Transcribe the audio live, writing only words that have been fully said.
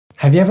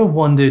Have you ever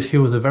wondered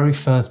who was the very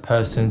first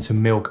person to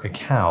milk a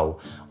cow,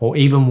 or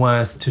even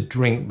worse, to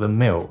drink the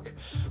milk?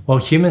 Well,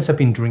 humans have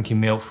been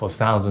drinking milk for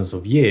thousands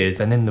of years,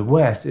 and in the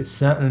West, it's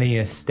certainly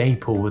a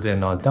staple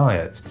within our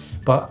diets.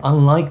 But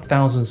unlike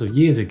thousands of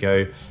years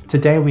ago,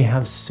 today we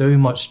have so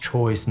much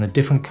choice in the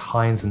different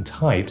kinds and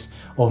types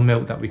of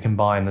milk that we can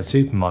buy in the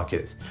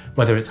supermarkets.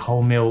 Whether it's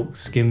whole milk,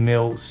 skim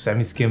milk,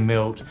 semi-skim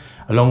milk,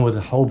 along with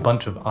a whole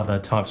bunch of other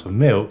types of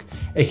milk,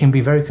 it can be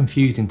very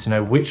confusing to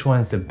know which one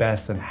is the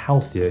best and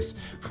healthiest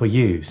for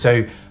you.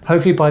 So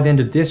hopefully by the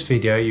end of this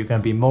video, you're going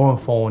to be more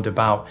informed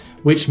about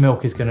which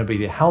milk is going to be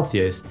the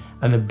healthiest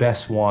and the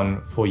best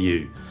one for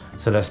you.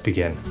 So let's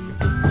begin.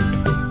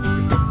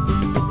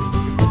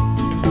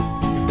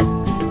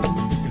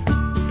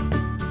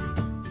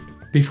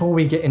 Before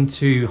we get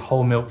into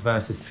whole milk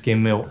versus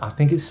skim milk, I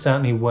think it's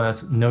certainly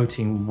worth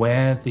noting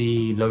where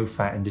the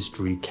low-fat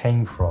industry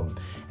came from.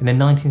 In the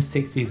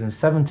 1960s and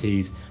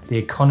 70s, the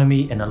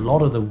economy in a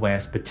lot of the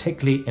West,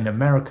 particularly in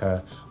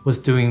America, was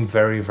doing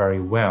very,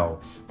 very well.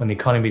 When the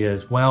economy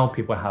does well,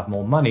 people have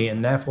more money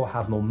and therefore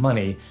have more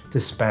money to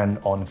spend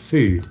on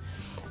food.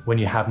 When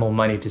you have more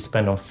money to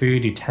spend on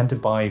food, you tend to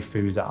buy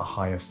foods that are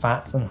high in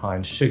fats and high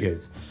in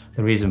sugars.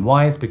 The reason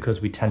why is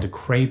because we tend to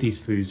crave these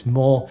foods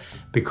more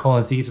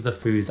because these are the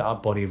foods that our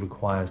body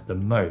requires the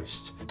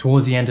most.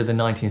 Towards the end of the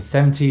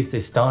 1970s, they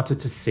started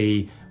to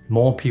see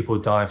more people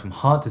die from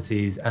heart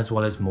disease as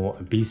well as more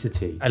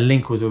obesity. A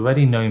link was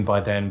already known by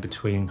then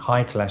between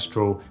high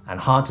cholesterol and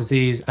heart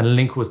disease, and a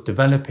link was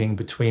developing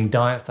between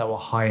diets that were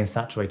high in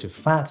saturated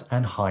fat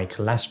and high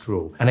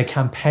cholesterol. And a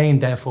campaign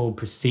therefore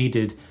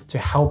proceeded to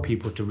help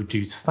people to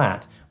reduce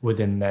fat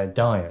within their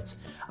diets.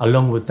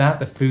 Along with that,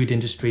 the food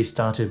industry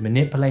started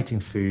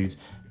manipulating foods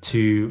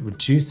to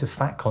reduce the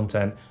fat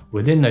content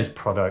within those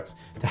products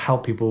to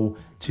help people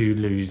to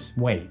lose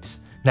weight.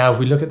 Now, if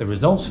we look at the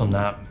results from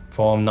that,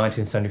 from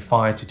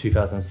 1975 to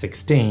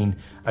 2016,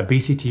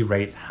 obesity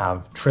rates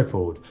have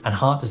tripled, and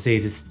heart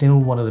disease is still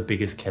one of the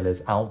biggest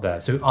killers out there.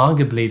 So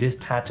arguably, this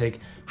tactic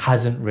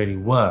hasn't really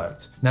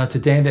worked. Now,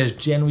 today there's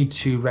generally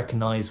two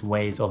recognized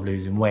ways of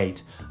losing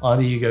weight.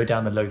 Either you go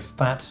down the low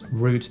fat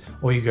route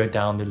or you go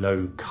down the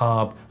low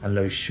carb and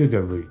low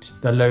sugar route.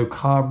 The low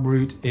carb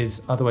route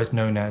is otherwise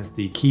known as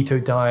the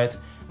keto diet,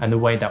 and the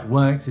way that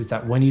works is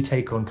that when you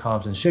take on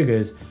carbs and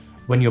sugars,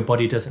 when your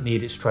body doesn't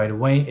need it straight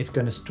away, it's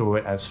going to store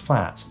it as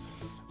fat.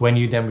 When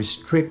you then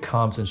restrict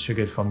carbs and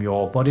sugars from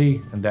your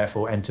body and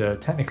therefore enter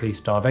technically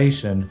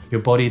starvation, your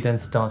body then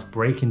starts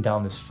breaking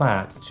down this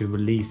fat to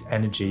release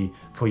energy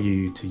for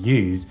you to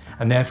use,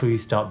 and therefore you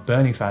start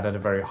burning fat at a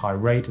very high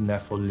rate and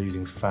therefore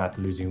losing fat,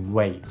 losing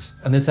weight.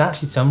 And there's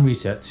actually some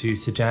research to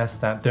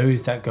suggest that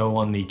those that go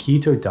on the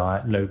keto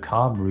diet, low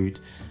carb route,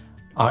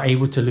 are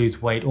able to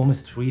lose weight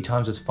almost 3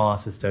 times as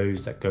fast as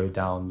those that go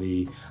down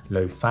the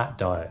low fat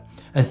diet.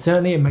 And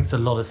certainly it makes a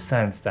lot of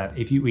sense that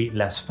if you eat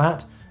less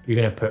fat, you're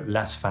going to put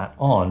less fat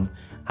on,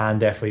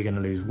 and therefore you're going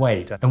to lose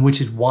weight. And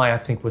which is why I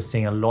think we're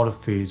seeing a lot of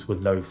foods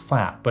with low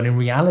fat. But in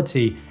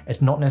reality,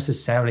 it's not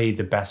necessarily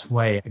the best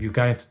way. If you're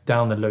going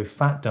down the low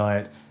fat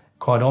diet,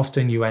 quite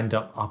often you end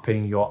up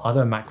upping your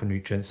other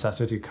macronutrients such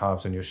as your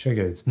carbs and your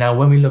sugars. Now,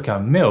 when we look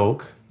at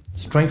milk,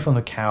 straight from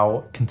the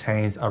cow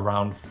contains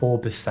around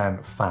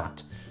 4%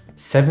 fat.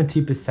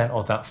 70%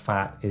 of that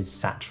fat is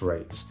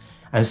saturates.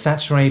 And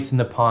saturates in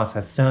the past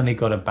has certainly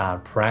got a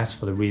bad press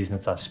for the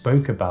reasons I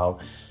spoke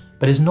about,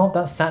 but it's not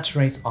that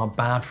saturates are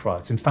bad for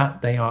us. In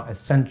fact, they are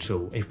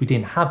essential. If we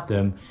didn't have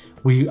them,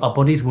 our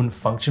bodies wouldn't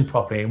function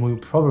properly and we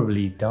would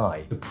probably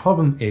die. The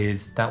problem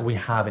is that we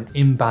have an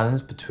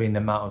imbalance between the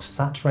amount of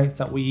saturates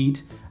that we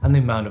eat and the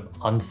amount of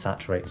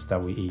unsaturates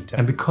that we eat.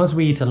 And because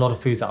we eat a lot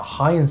of foods that are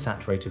high in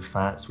saturated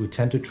fats, we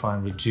tend to try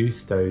and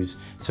reduce those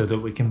so that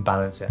we can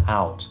balance it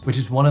out, which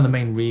is one of the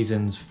main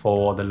reasons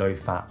for the low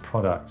fat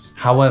products.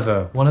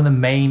 However, one of the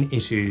main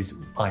issues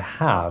I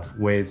have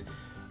with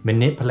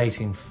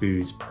manipulating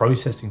foods,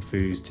 processing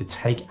foods to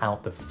take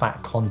out the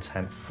fat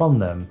content from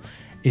them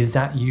is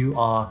that you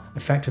are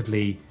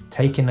effectively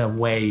taking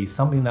away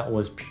something that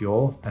was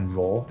pure and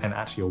raw and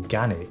actually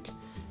organic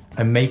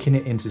and making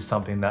it into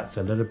something that's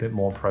a little bit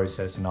more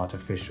processed and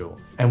artificial.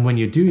 And when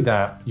you do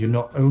that, you're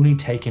not only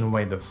taking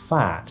away the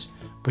fat,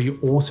 but you're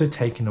also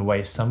taking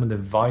away some of the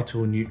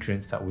vital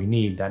nutrients that we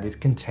need that is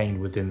contained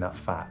within that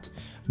fat,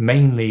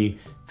 mainly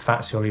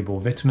fat-soluble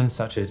vitamins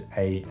such as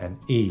A and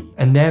E.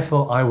 And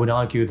therefore, I would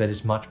argue that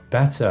it's much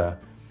better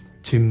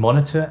to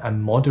monitor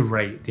and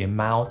moderate the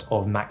amount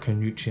of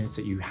macronutrients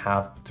that you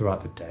have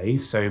throughout the day.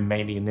 So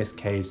mainly in this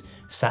case,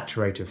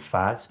 saturated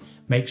fats.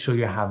 Make sure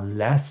you have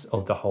less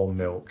of the whole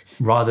milk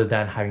rather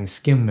than having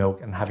skim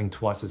milk and having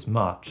twice as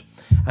much.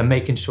 And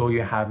making sure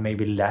you have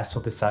maybe less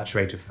of the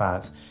saturated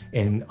fats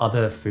in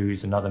other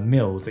foods and other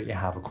meals that you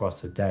have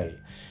across the day.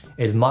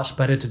 It's much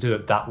better to do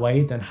it that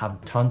way than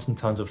have tons and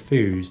tons of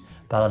foods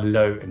that are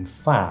low in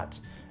fat,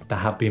 that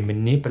have been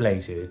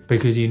manipulated,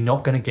 because you're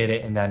not going to get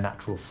it in their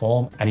natural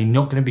form and you're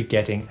not going to be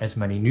getting as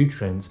many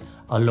nutrients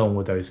along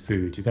with those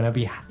foods. You're going to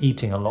be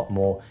eating a lot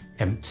more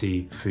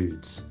empty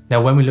foods. Now,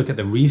 when we look at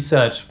the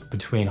research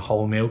between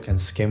whole milk and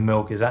skim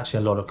milk, there's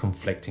actually a lot of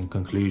conflicting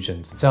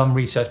conclusions. Some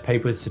research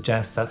papers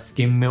suggest that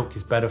skim milk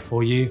is better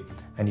for you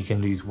and you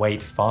can lose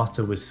weight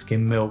faster with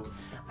skim milk.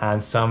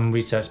 And some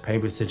research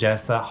papers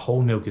suggest that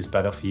whole milk is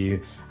better for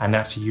you and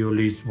actually you'll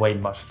lose weight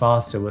much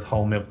faster with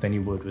whole milk than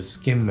you would with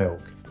skim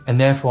milk. And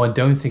therefore, I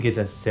don't think it's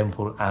as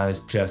simple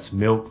as just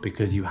milk,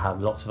 because you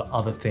have lots of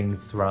other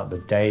things throughout the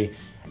day.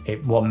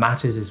 What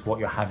matters is what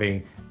you're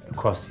having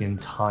across the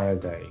entire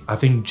day. I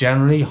think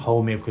generally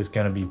whole milk is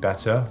going to be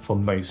better for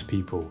most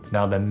people.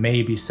 Now, there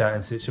may be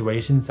certain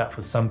situations that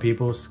for some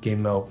people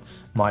skim milk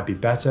might be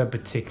better,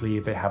 particularly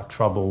if they have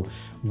trouble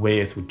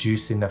with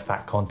reducing the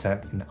fat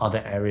content in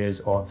other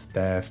areas of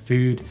their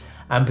food,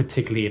 and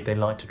particularly if they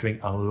like to drink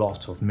a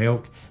lot of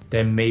milk,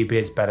 then maybe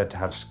it's better to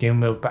have skim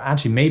milk. But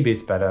actually maybe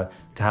it's better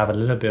to have a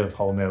little bit of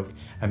whole milk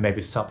and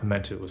maybe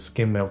supplement it with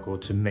skim milk, or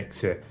to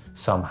mix it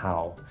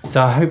somehow.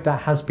 So I hope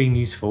that has been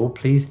useful.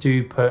 Please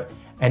do put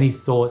any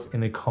thoughts in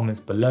the comments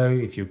below.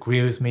 If you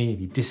agree with me, if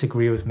you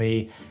disagree with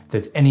me, if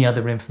there's any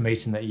other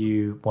information that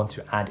you want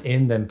to add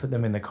in, then put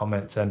them in the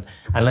comments and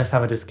let's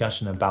have a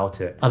discussion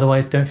about it.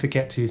 Otherwise, don't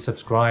forget to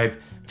subscribe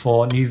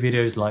for new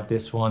videos like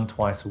this one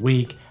twice a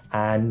week,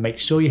 and make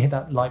sure you hit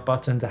that like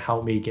button to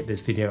help me get this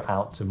video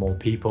out to more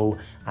people,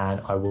 and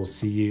I will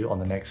see you on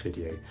the next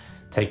video.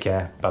 Take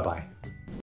care, bye bye.